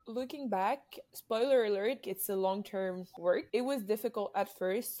looking back, spoiler alert, it's a long-term work. It was difficult at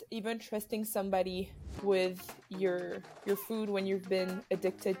first, even trusting somebody with your food when you've been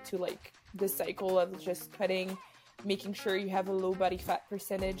addicted to like the cycle of just cutting, making sure you have a low body fat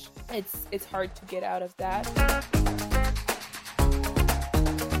percentage. It's hard to get out of that.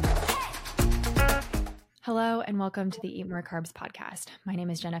 Hello and welcome to the Eat More Carbs podcast. My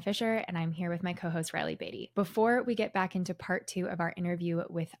name is Jenna Fisher and I'm here with my co-host Riley Beatty. Before we get back into part 2 of our interview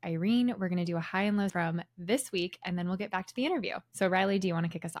with Irene, we're going to do a high and low from this week and then we'll get back to the interview. So Riley, do you want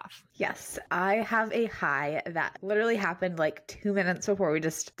to kick us off? Yes, I have a high that literally happened like 2 minutes before we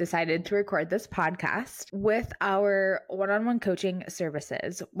just decided to record this podcast. With our one-on-one coaching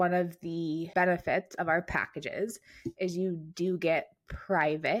services, one of the benefits of our packages is you do get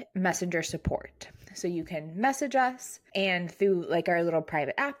private messenger support. So you can message us and through like our little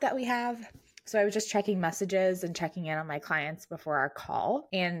private app that we have. So I was just checking messages and checking in on my clients before our call.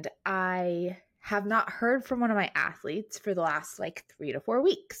 And I have not heard from one of my athletes for the last like 3 to 4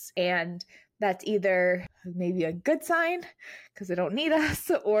 weeks. And that's either maybe a good sign because they don't need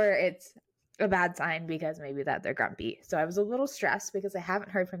us, or it's a bad sign because maybe that they're grumpy. So I was a little stressed because I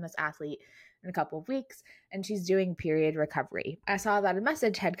haven't heard from this athlete in a couple of weeks and she's doing period recovery. I saw that a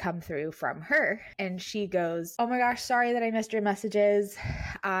message had come through from her and she goes, "Oh my gosh, sorry that I missed your messages.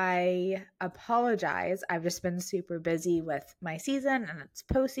 I apologize. I've just been super busy with my season and it's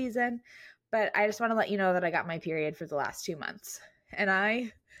postseason, but I just want to let you know that I got my period for the last 2 months." And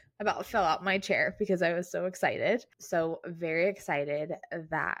I about fell out my chair because I was so excited. So very excited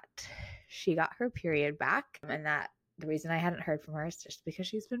that she got her period back and that the reason I hadn't heard from her is just because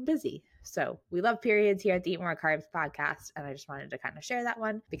she's been busy. So we love periods here at the Eat More Carbs podcast. And I just wanted to kind of share that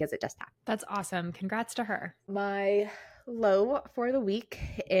one because it just happened. That's awesome. Congrats to her. My low for the week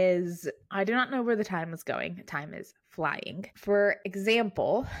is I do not know where the time is going. Time is flying. For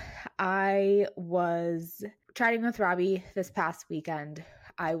example, I was chatting with Robbie this past weekend.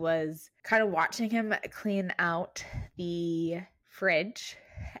 I was kind of watching him clean out the fridge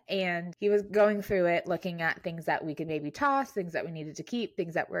and he was going through it, looking at things that we could maybe toss, things that we needed to keep,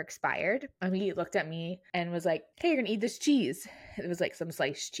 things that were expired. And he looked at me and was like, "Hey, you're going to eat this cheese." It was like some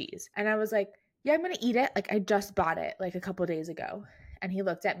sliced cheese. And I was like, "Yeah, I'm going to eat it. Like I just bought it like a couple days ago." And he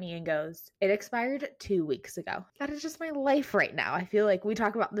looked at me and goes, "It expired 2 weeks ago." That is just my life right now. I feel like we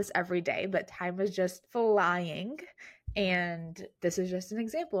talk about this every day, but time is just flying. And this is just an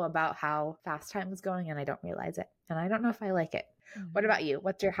example about how fast time is going and I don't realize it. And I don't know if I like it. What about you?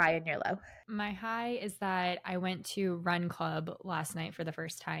 What's your high and your low? My high is that I went to Run Club last night for the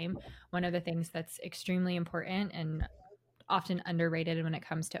first time. One of the things that's extremely important and often underrated when it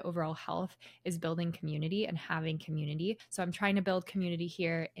comes to overall health is building community and having community. So I'm trying to build community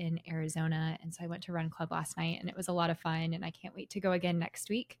here in Arizona. And so I went to Run Club last night and it was a lot of fun and I can't wait to go again next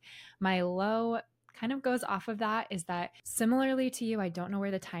week. My low kind of goes off of that is that similarly to you, I don't know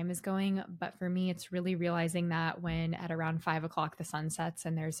where the time is going, but for me, it's really realizing that when at around 5 o'clock, the sun sets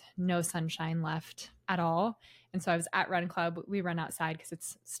and there's no sunshine left at all. And so I was at Run Club. We run outside because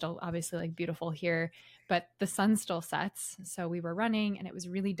it's still obviously like beautiful here, but the sun still sets. So we were running and it was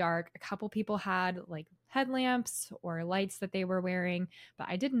really dark. A couple people had like headlamps or lights that they were wearing, but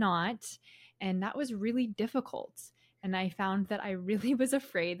I did not. And that was really difficult. And I found that I really was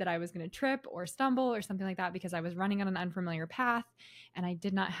afraid that I was going to trip or stumble or something like that because I was running on an unfamiliar path and I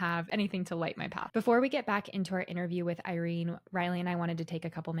did not have anything to light my path. Before we get back into our interview with Irene, Riley and I wanted to take a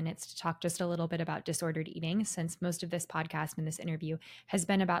couple minutes to talk just a little bit about disordered eating, since most of this podcast and this interview has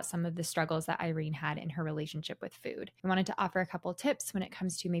been about some of the struggles that Irene had in her relationship with food. I wanted to offer a couple tips when it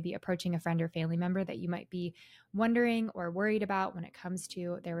comes to maybe approaching a friend or family member that you might be wondering or worried about when it comes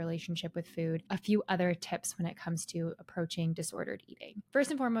to their relationship with food. A few other tips when it comes to approaching disordered eating.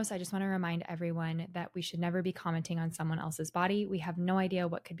 First and foremost, I just want to remind everyone that we should never be commenting on someone else's body. We have no idea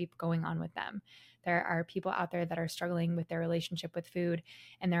what could be going on with them. There are people out there that are struggling with their relationship with food,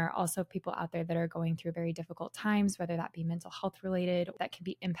 and there are also people out there that are going through very difficult times, whether that be mental health related, that can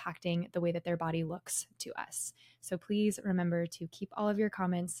be impacting the way that their body looks to us. So please remember to keep all of your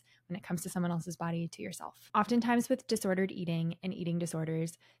comments when it comes to someone else's body to yourself. Oftentimes with disordered eating and eating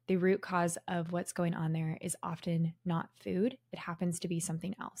disorders, the root cause of what's going on there is often not food. It happens to be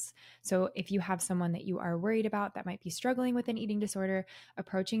something else. So if you have someone that you are worried about that might be struggling with an eating disorder,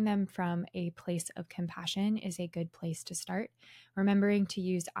 approaching them from a place of compassion is a good place to start. remembering to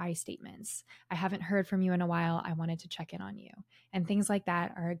use I statements. I haven't heard from you in a while. I wanted to check in on you. And things like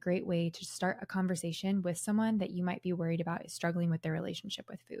that are a great way to start a conversation with someone that you might be worried about is struggling with their relationship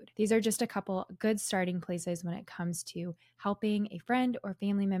with food. These are just a couple good starting places when it comes to helping a friend or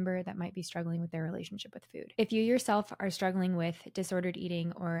family member that might be struggling with their relationship with food. If you yourself are struggling with disordered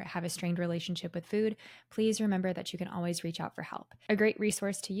eating or have a strained relationship with food, please remember that you can always reach out for help. A great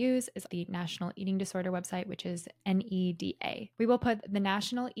resource to use is the National Eating Disorder website, which is NEDA. We will put the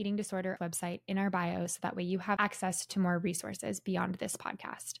National Eating Disorder website in our bio so that way you have access to more resources beyond this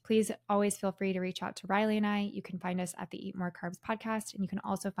podcast. Please always feel free to reach out to Riley and I. You can find us at the Eat More Carbs podcast, and you can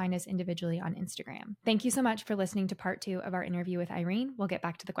also find us individually on Instagram. Thank you so much for listening to part 2 of our interview with Irene. We'll get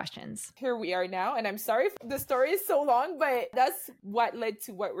back to the questions. Here we are now, and I'm sorry the story is so long, but that's what led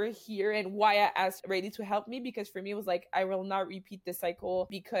to what we're here and why I asked Riley to help me, because for me it was like, I will not repeat the cycle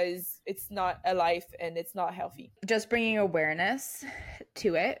because it's not a life and it's not healthy. Just bringing awareness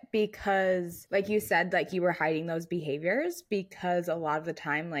to it, because like you said, like you were hiding those behaviors because a lot of the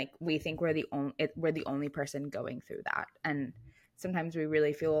time, like we think we're the only person going through that, and sometimes we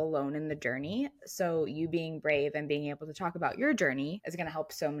really feel alone in the journey. So you being brave and being able to talk about your journey is going to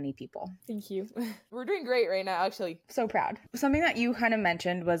help so many people. Thank you. We're doing great right now, actually. So proud. Something that you kind of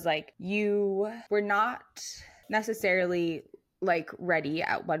mentioned was like you were not necessarily like ready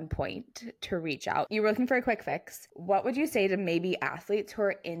at one point to reach out. You were looking for a quick fix. What would you say to maybe athletes who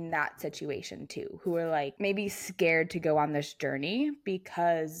are in that situation too, who are like maybe scared to go on this journey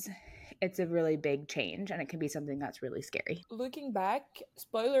because it's a really big change and it can be something that's really scary? Looking back,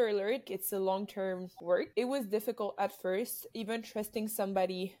 spoiler alert, it's a long-term work. It was difficult at first, even trusting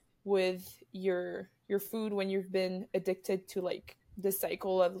somebody with your food when you've been addicted to like the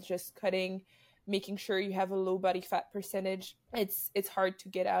cycle of just cutting, making sure you have a low body fat percentage. It's hard to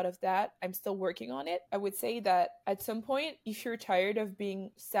get out of that. I'm still working on it. I would say that at some point, if you're tired of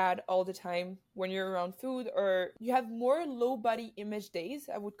being sad all the time when you're around food, or you have more low body image days,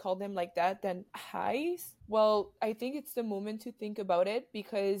 I would call them like that, than highs, well, I think it's the moment to think about it,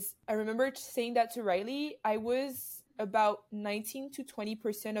 because I remember saying that to Riley. I was about 19 to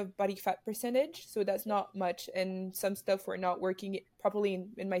 20% of body fat percentage, so that's not much, and some stuff were not working properly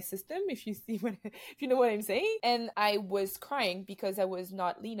in my system, if you know what I'm saying. And I was crying because I was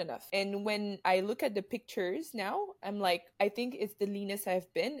not lean enough. And when I look at the pictures now, I'm like, I think it's the leanest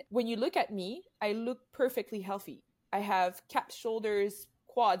I've been. When you look at me, I look perfectly healthy. I have capped shoulders,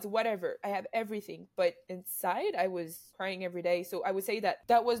 quads, whatever. I have everything, but inside I was crying every day. So I would say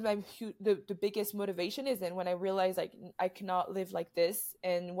that was the biggest motivation, is then when I realized like I cannot live like this.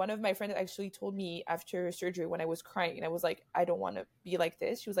 And one of my friends actually told me after surgery, when I was crying and I was like, I don't want to be like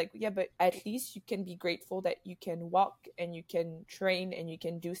this, she was like, yeah, but at least you can be grateful that you can walk and you can train and you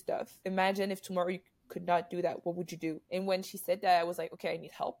can do stuff. Imagine if tomorrow you could not do that, what would you do? And when she said that, I was like, okay, I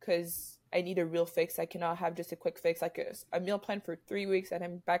need help, because I need a real fix. I cannot have just a quick fix, like a meal plan for 3 weeks and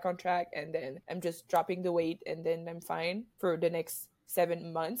I'm back on track, and then I'm just dropping the weight and then I'm fine for the next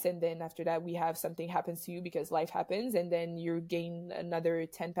 7 months. And then after that, we have something happens to you because life happens, and then you gain another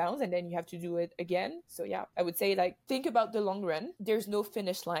 10 pounds and then you have to do it again. So yeah, I would say like, think about the long run. There's no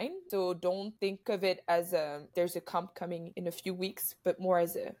finish line. So don't think of it as there's a comp coming in a few weeks, but more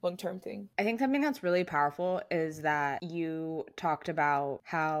as a long-term thing. I think something that's really powerful is that you talked about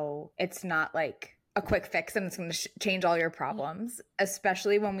how it's not like a quick fix and it's going to change all your problems,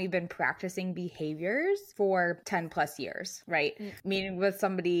 especially when we've been practicing behaviors for 10 plus years, right? Meeting with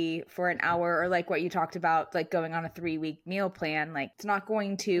somebody for an hour, or like what you talked about, like going on a 3-week meal plan, like it's not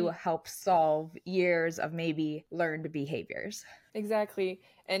going to help solve years of maybe learned behaviors. Exactly.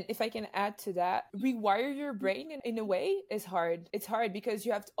 And if I can add to that, rewire your brain in a way is hard. It's hard because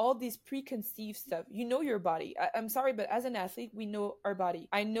you have all these preconceived stuff. You know your body. I'm sorry, but as an athlete, we know our body.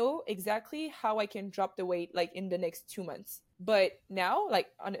 I know exactly how I can drop the weight like in the next 2 months. But now, like,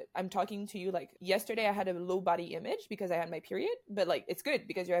 I'm talking to you, like, yesterday I had a low body image because I had my period, but like, it's good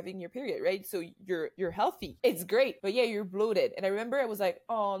because you're having your period, right? So you're healthy. It's great. But yeah, you're bloated. And I remember I was like,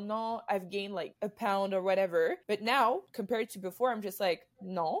 oh no, I've gained like a pound or whatever. But now, compared to before, I'm just like,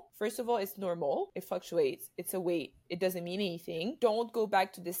 no, first of all, it's normal. It fluctuates. It's a weight. It doesn't mean anything. Don't go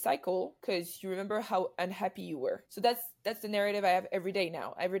back to this cycle because you remember how unhappy you were. So that's the narrative I have every day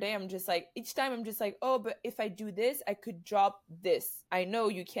now. Every day I'm just like, each time I'm just like, oh, but if I do this, I could drop this. I know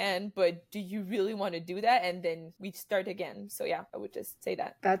you can, but do you really want to do that? And then we start again. So yeah, I would just say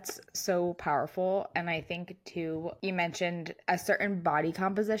that. That's so powerful. And I think too, you mentioned a certain body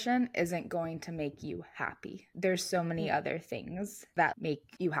composition isn't going to make you happy. There's so many other things that make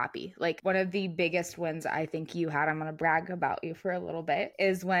you happy. Like one of the biggest wins I think you had, I'm going to brag about you for a little bit,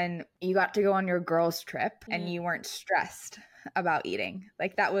 is when you got to go on your girls trip and you weren't stressed about eating.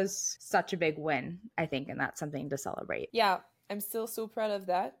 Like that was such a big win, I think, and that's something to celebrate. Yeah, I'm still so proud of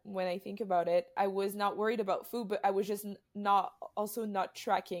that when I think about it. I was not worried about food, but I was just not also not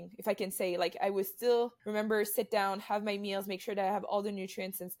tracking, if I can say. Like I was still remember sit down, have my meals, make sure that I have all the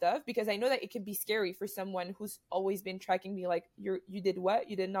nutrients and stuff, because I know that it can be scary for someone who's always been tracking me. Like you did what?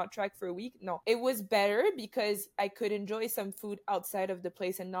 You did not track for a week? No. It was better because I could enjoy some food outside of the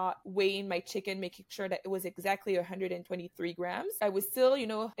place and not weighing my chicken, making sure that it was exactly 123 grams. I was still,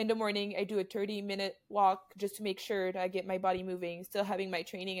 in the morning, I do a 30-minute walk just to make sure that I get my body moving, still having my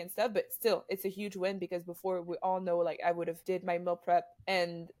training and stuff, but still it's a huge win because before we all know like I would have did my meal prep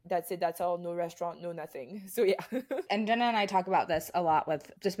and that's it, that's all, no restaurant, no nothing. So yeah. And Jenna and I talk about this a lot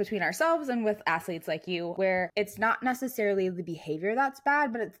with just between ourselves and with athletes like you, where it's not necessarily the behavior that's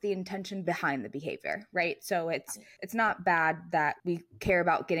bad, but it's the intention behind the behavior, right? So it's not bad that we care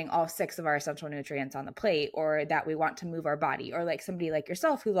about getting all 6 of our essential nutrients on the plate, or that we want to move our body, or like somebody like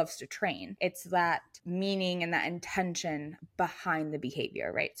yourself who loves to train. It's that meaning and that intention behind the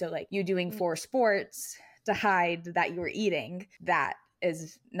behavior, right? So like you doing 4 sports to hide that you were eating, that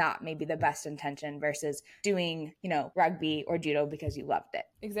is not maybe the best intention versus doing, rugby or judo because you loved it.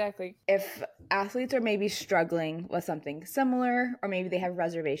 Exactly. If athletes are maybe struggling with something similar, or maybe they have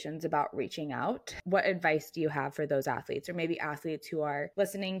reservations about reaching out, what advice do you have for those athletes, or maybe athletes who are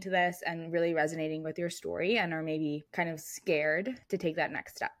listening to this and really resonating with your story and are maybe kind of scared to take that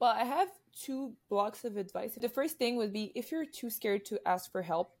next step? Well, I have 2 blocks of advice. The first thing would be, if you're too scared to ask for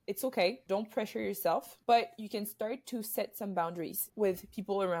help, it's okay. Don't pressure yourself, but you can start to set some boundaries with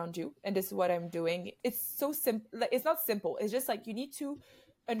people around you. And this is what I'm doing. It's so simple. It's not simple. It's just like you need to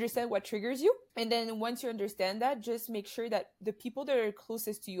understand what triggers you. And then once you understand that, just make sure that the people that are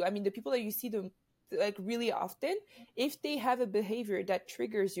closest to you, the people that you see them like really often, if they have a behavior that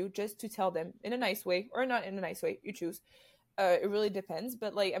triggers you, just to tell them in a nice way or not in a nice way, you choose. It really depends,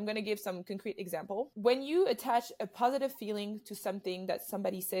 but like I'm gonna give some concrete example. When you attach a positive feeling to something that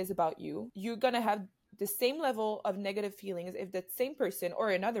somebody says about you, you're gonna have the same level of negative feelings if that same person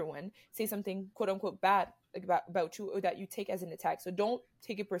or another one say something quote unquote bad about you, or that you take as an attack. So don't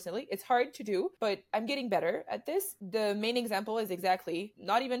take it personally. It's hard to do, but I'm getting better at this. The main example is exactly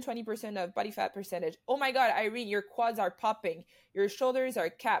not even 20% of body fat percentage. Oh my God, Irene, your quads are popping. Your shoulders are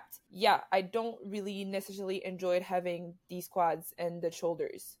capped. Yeah, I don't really necessarily enjoy having these quads and the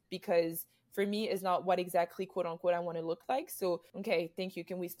shoulders because for me is not what exactly quote unquote I want to look like. So, okay, thank you.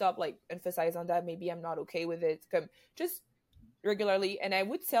 Can we stop like emphasize on that? Maybe I'm not okay with it. Just regularly. And I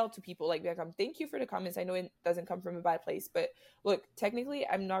would tell to people like, thank you for the comments. I know it doesn't come from a bad place, but look, technically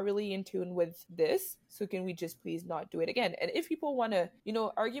I'm not really in tune with this. So can we just please not do it again? And if people want to,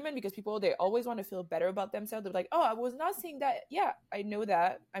 argument, because people, they always want to feel better about themselves. They're like, oh, I was not saying that. Yeah, I know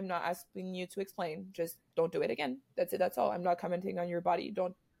that. I'm not asking you to explain. Just don't do it again. That's it. That's all. I'm not commenting on your body.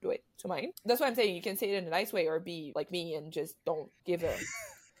 Don't do it to mine. That's what I'm saying. You can say it in a nice way or be like me and just don't give a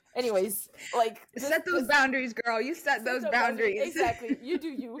anyways, like set those boundaries, girl. You set those boundaries. Exactly. You do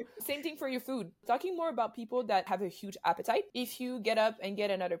you. Same thing for your food. Talking more about people that have a huge appetite. If you get up and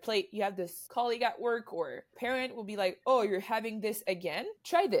get another plate, you have this colleague at work or parent will be like, oh, you're having this again?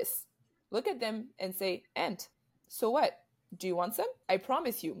 Try this. Look at them and say, and so what? Do you want some? I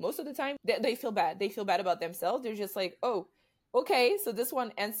promise you, most of the time they feel bad. They feel bad about themselves. They're just like, oh, okay, so this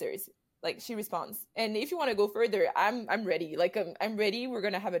one answers. Like she responds. And if you want to go further, I'm ready. Like I'm ready. We're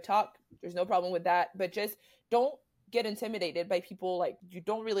going to have a talk. There's no problem with that. But just don't get intimidated by people like you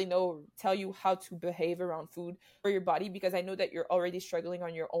don't really know, tell you how to behave around food or your body, because I know that you're already struggling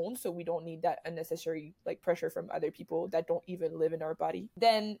on your own. So we don't need that unnecessary like pressure from other people that don't even live in our body.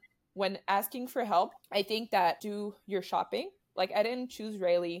 Then when asking for help, I think that do your shopping. Like I didn't choose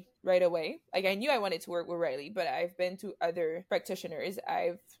Riley right away. Like I knew I wanted to work with Riley, but I've been to other practitioners.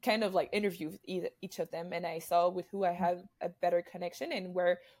 I've kind of like interviewed each of them, and I saw with who I have a better connection and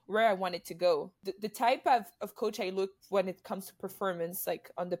where I wanted to go. The type of coach I look when it comes to performance,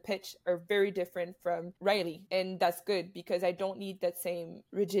 like on the pitch, are very different from Riley. And that's good because I don't need that same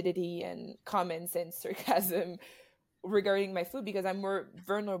rigidity and comments and sarcasm regarding my food because I'm more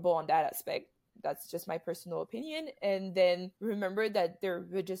vulnerable on that aspect. That's just my personal opinion. And then remember that they're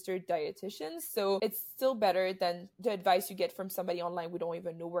registered dietitians. So it's still better than the advice you get from somebody online. We don't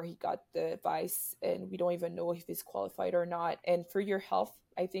even know where he got the advice and we don't even know if he's qualified or not. And for your health,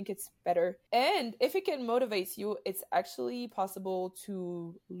 I think it's better. And if it can motivate you, it's actually possible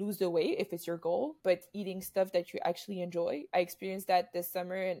to lose the weight if it's your goal, but eating stuff that you actually enjoy. I experienced that this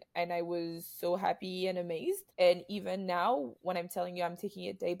summer, and I was so happy and amazed. And even now, when I'm telling you I'm taking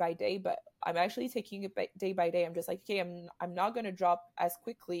it day by day, but I'm actually taking it day by day. I'm just like, okay, I'm not gonna drop as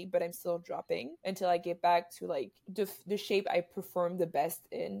quickly, but I'm still dropping until I get back to like the shape I perform the best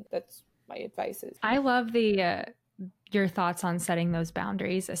in. That's my advice is. I love the your thoughts on setting those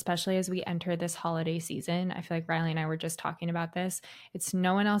boundaries, especially as we enter this holiday season. I feel like Riley and I were just talking about this. It's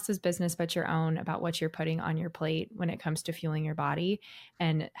no one else's business but your own about what you're putting on your plate when it comes to fueling your body,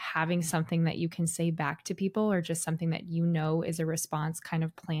 and having something that you can say back to people, or just something that you know is a response kind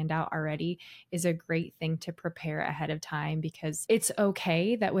of planned out already, is a great thing to prepare ahead of time, because it's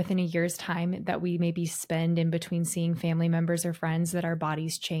okay that within a year's time that we maybe spend in between seeing family members or friends that our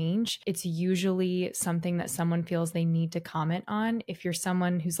bodies change. It's usually something that someone feels they need to comment on. If you're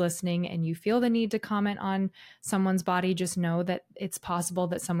someone who's listening and you feel the need to comment on someone's body, just know that it's possible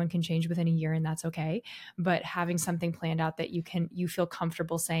that someone can change within a year, and that's okay. But having something planned out that you feel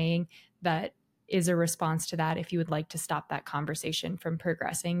comfortable saying that is a response to that, if you would like to stop that conversation from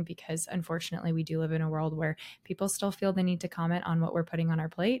progressing, because unfortunately we do live in a world where people still feel the need to comment on what we're putting on our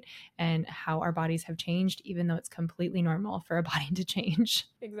plate and how our bodies have changed, even though it's completely normal for a body to change.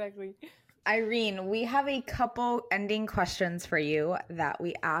 Exactly. Irene, we have a couple ending questions for you that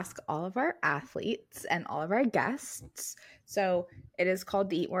we ask all of our athletes and all of our guests. So it is called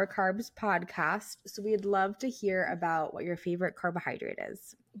the Eat More Carbs podcast. So we'd love to hear about what your favorite carbohydrate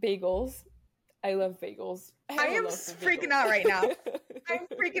is. Bagels. I love bagels. I am freaking out right now. I'm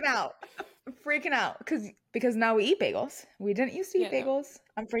freaking out. I'm freaking out because now we eat bagels. We didn't used to eat bagels.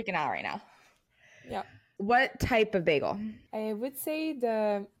 No. I'm freaking out right now. Yeah. What type of bagel? I would say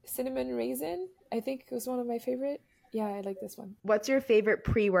the cinnamon raisin. I think it was one of my favorite. Yeah, I like this one. What's your favorite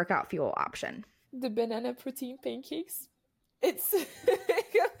pre-workout fuel option? The banana protein pancakes. It's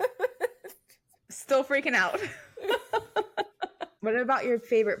still freaking out. What about your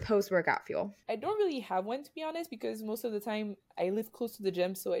favorite post-workout fuel? I don't really have one, to be honest, because most of the time I live close to the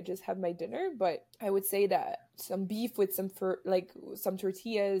gym, so I just have my dinner. But I would say that some beef with some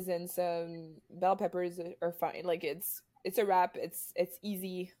tortillas and some bell peppers are fine. Like it's a wrap. It's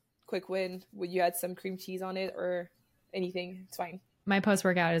easy, quick win. Would you add some cream cheese on it or anything? It's fine. My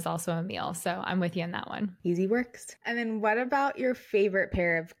post-workout is also a meal, so I'm with you on that one. Easy works. And then what about your favorite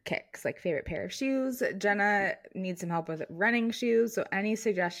pair of kicks, like favorite pair of shoes? Jenna needs some help with running shoes, so any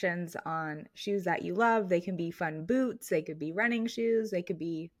suggestions on shoes that you love? They can be fun boots, they could be running shoes, they could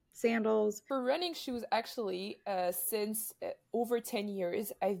be sandals. For running shoes, actually, since over 10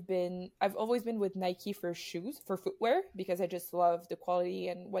 years, I've always been with Nike for footwear, because I just love the quality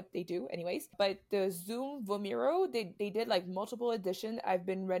and what they do anyways. But the Zoom Vomero, they did like multiple edition. I've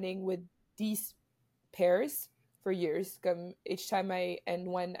been running with these pairs for years. Each time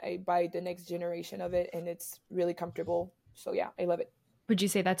when I buy the next generation of it, and it's really comfortable. So yeah, I love it. Would you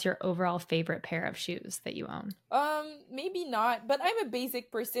say that's your overall favorite pair of shoes that you own? Maybe not, but I'm a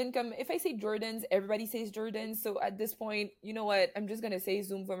basic person. If I say Jordans, everybody says Jordans. So at this point, you know what? I'm just gonna say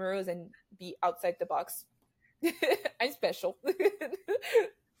Zoom Vomeros and be outside the box. I'm special.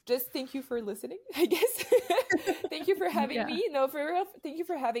 Just thank you for listening, I guess. Thank you for having me. No, for real, thank you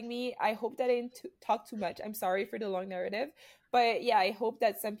for having me. I hope that I didn't talk too much. I'm sorry for the long narrative, but yeah, I hope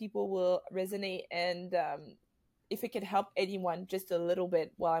that some people will resonate, and if it can help anyone just a little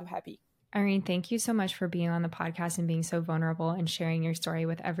bit, well, I'm happy. Irene, thank you so much for being on the podcast and being so vulnerable and sharing your story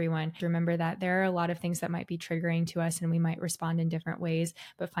with everyone. Remember that there are a lot of things that might be triggering to us and we might respond in different ways,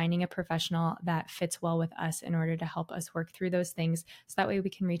 but finding a professional that fits well with us in order to help us work through those things, so that way we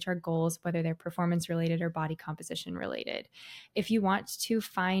can reach our goals, whether they're performance related or body composition related. If you want to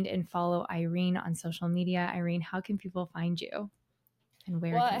find and follow Irene on social media, Irene, how can people find you? And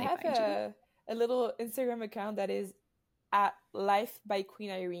where can they find you? I have a little Instagram account that is at Life by Queen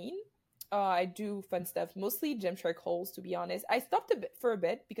Irene. I do fun stuff, mostly Gymshark hauls, to be honest. I stopped for a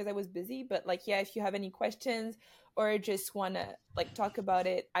bit because I was busy, but if you have any questions or just want to talk about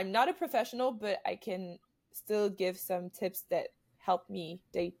it, I'm not a professional, but I can still give some tips that help me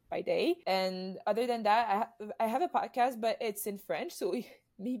day by day. And other than that, I have a podcast, but it's in French, so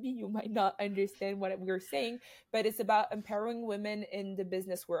maybe you might not understand what we're saying, but it's about empowering women in the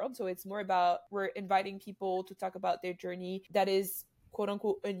business world. So it's more about, we're inviting people to talk about their journey that is quote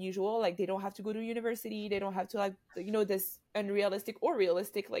unquote unusual. Like they don't have to go to university. They don't have to this unrealistic or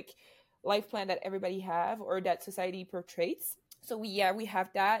realistic life plan that everybody have or that society portrays. So we have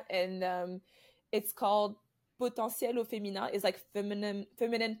that. And it's called Potentiel au féminin, is like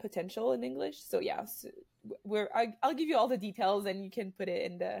feminine potential in English. So yeah, I'll give you all the details and you can put it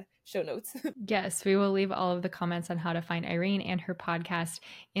in the show notes. Yes, we will leave all of the comments on how to find Irene and her podcast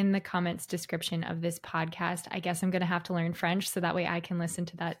in the comments description of this podcast. I guess I'm going to have to learn French so that way I can listen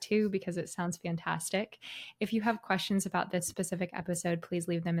to that too, because it sounds fantastic. If you have questions about this specific episode, please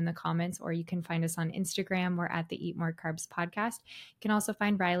leave them in the comments, or you can find us on Instagram. We're at the Eat More Carbs podcast. You can also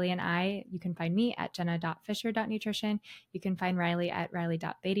find Riley and I. You can find me at jenna.fisher.nutrition. You can find Riley at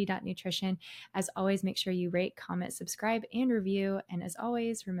riley.beatty.nutrition. As always, make sure you rate, comment, subscribe, and review. And as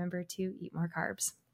always, remember to eat more carbs.